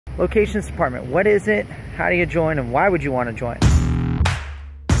locations department. What is it? How do you join? And why would you want to join?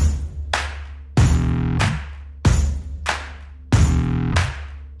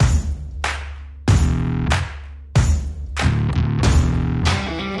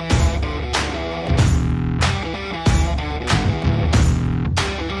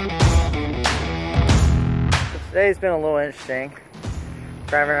 Today's been a little interesting.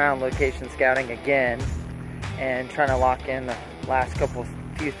 Driving around location scouting again and trying to lock in the last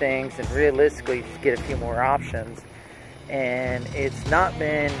few things and realistically just get a few more options. And it's not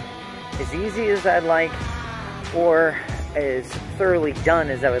been as easy as I'd like or as thoroughly done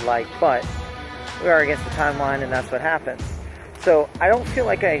as I would like, but we are against the timeline and that's what happens. So I don't feel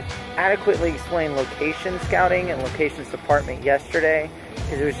like I adequately explained location scouting and locations department yesterday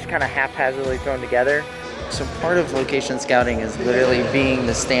because it was just kind of haphazardly thrown together. So part of location scouting is literally being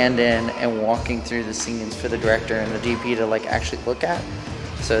the stand-in and walking through the scenes for the director and the DP to like actually look at.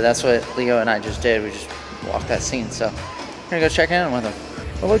 So that's what Leo and I just did. We just walked that scene. So we're gonna go check in with them.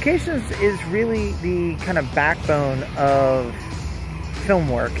 Well, locations is really the kind of backbone of film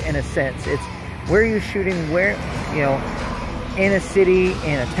work in a sense. It's where you're shooting, where, you know, in a city,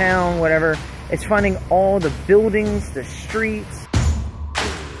 in a town, whatever. It's finding all the buildings, the streets.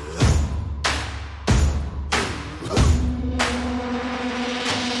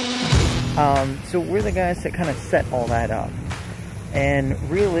 So we're the guys that kind of set all that up. And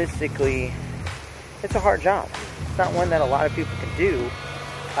realistically, it's a hard job. It's not one that a lot of people can do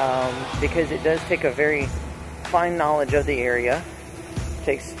because it does take a very fine knowledge of the area. It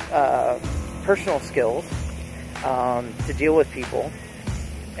takes personal skills to deal with people.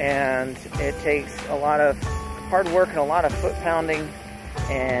 And it takes a lot of hard work and a lot of foot pounding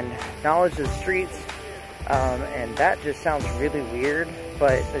and knowledge of the streets. And that just sounds really weird,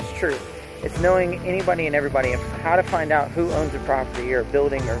 but it's true. It's knowing anybody and everybody and how to find out who owns a property or a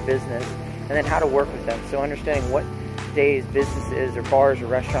building or a business, and then how to work with them. So understanding what days businesses or bars or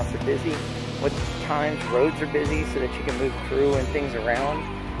restaurants are busy, what times roads are busy so that you can move through and things around.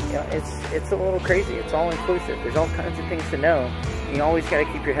 You know, it's a little crazy. It's all inclusive. There's all kinds of things to know. You always got to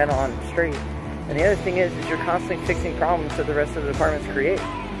keep your head on straight. And the other thing is you're constantly fixing problems that the rest of the departments create.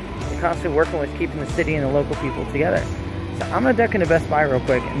 You're constantly working with keeping the city and the local people together. So I'm gonna duck into Best Buy real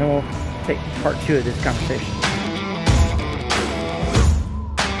quick, and then we'll take part 2 of this conversation.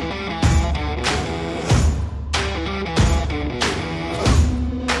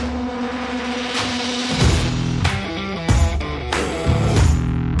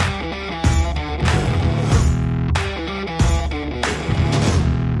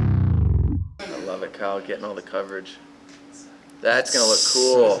 I love it, Kyle, getting all the coverage. That's gonna look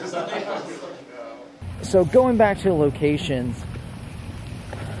cool. So going back to the locations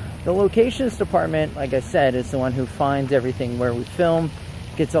department, like I said, is the one who finds everything where we film,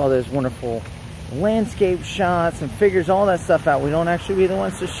 gets all those wonderful landscape shots and figures all that stuff out. We don't actually be the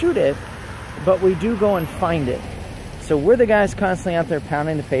ones to shoot it, but we do go and find it. So we're the guys constantly out there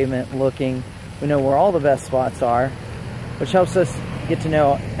pounding the pavement, looking. We know where all the best spots are, which helps us get to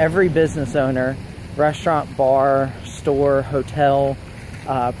know every business owner, restaurant, bar, store, hotel,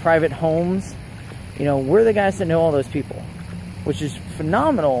 private homes. You know, we're the guys that know all those people, which is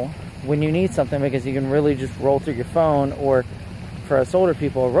phenomenal when you need something because you can really just roll through your phone, or for us older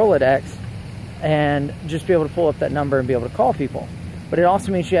people, a Rolodex, and just be able to pull up that number and be able to call people. But it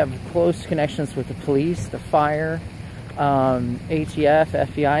also means you have close connections with the police, the fire, ATF,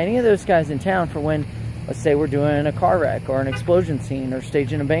 FBI, any of those guys in town for when, let's say we're doing a car wreck or an explosion scene or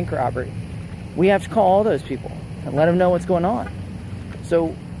staging a bank robbery. We have to call all those people and let them know what's going on.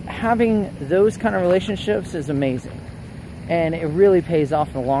 So having those kind of relationships is amazing. And it really pays off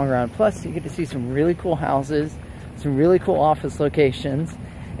in the long run. Plus, you get to see some really cool houses, some really cool office locations,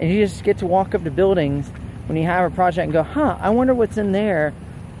 and you just get to walk up to buildings when you have a project and go, huh, I wonder what's in there.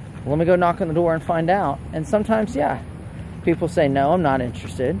 Let me go knock on the door and find out. And sometimes, yeah, people say, no, I'm not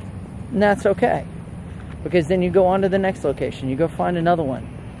interested. And that's okay. Because then you go on to the next location. You go find another one.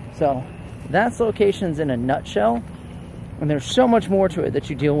 So that's locations in a nutshell. And there's so much more to it that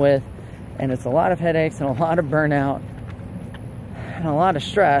you deal with. And it's a lot of headaches and a lot of burnout. And a lot of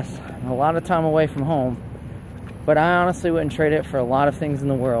stress, and a lot of time away from home, but I honestly wouldn't trade it for a lot of things in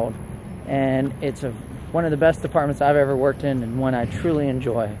the world. And it's one of the best departments I've ever worked in, and one I truly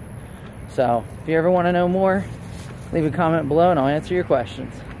enjoy. So if you ever want to know more, leave a comment below and I'll answer your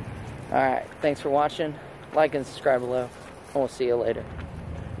questions. Alright, thanks for watching. Like and subscribe below, and we'll see you later.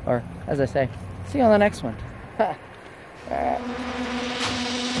 Or, as I say, see you on the next one. Alright.